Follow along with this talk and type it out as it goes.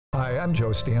Hi, I'm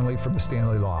Joe Stanley from the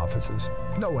Stanley Law Offices.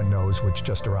 No one knows what's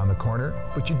just around the corner,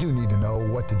 but you do need to know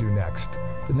what to do next.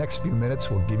 The next few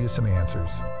minutes will give you some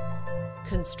answers.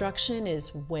 Construction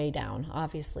is way down,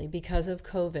 obviously, because of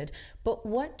COVID. But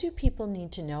what do people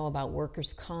need to know about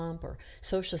workers' comp or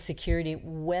Social Security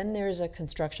when there's a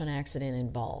construction accident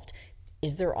involved?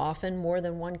 Is there often more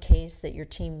than one case that your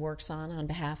team works on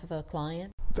behalf of a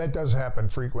client? That does happen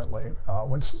frequently.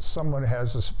 When someone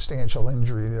has a substantial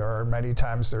injury, there are many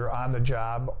times they're on the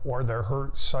job or they're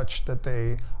hurt such that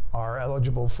they are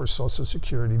eligible for Social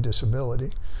Security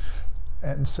disability.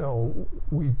 And so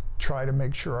we try to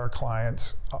make sure our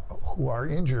clients who are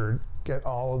injured get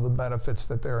all of the benefits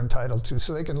that they're entitled to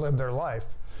so they can live their life.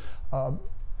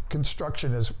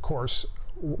 Construction is, of course,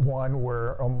 one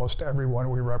where almost everyone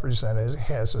we represent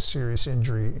has a serious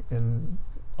injury in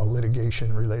a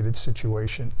litigation-related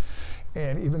situation.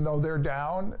 And even though they're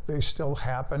down, they still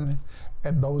happen.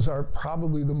 And those are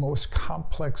probably the most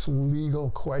complex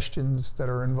legal questions that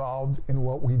are involved in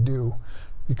what we do,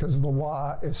 because the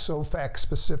law is so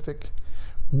fact-specific.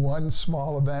 One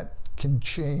small event can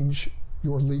change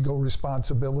your legal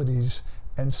responsibilities,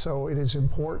 and so it is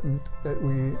important that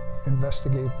we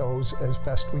investigate those as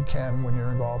best we can when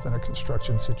you're involved in a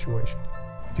construction situation.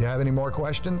 If you have any more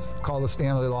questions, call the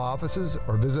Stanley Law Offices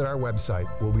or visit our website.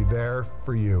 We'll be there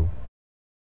for you.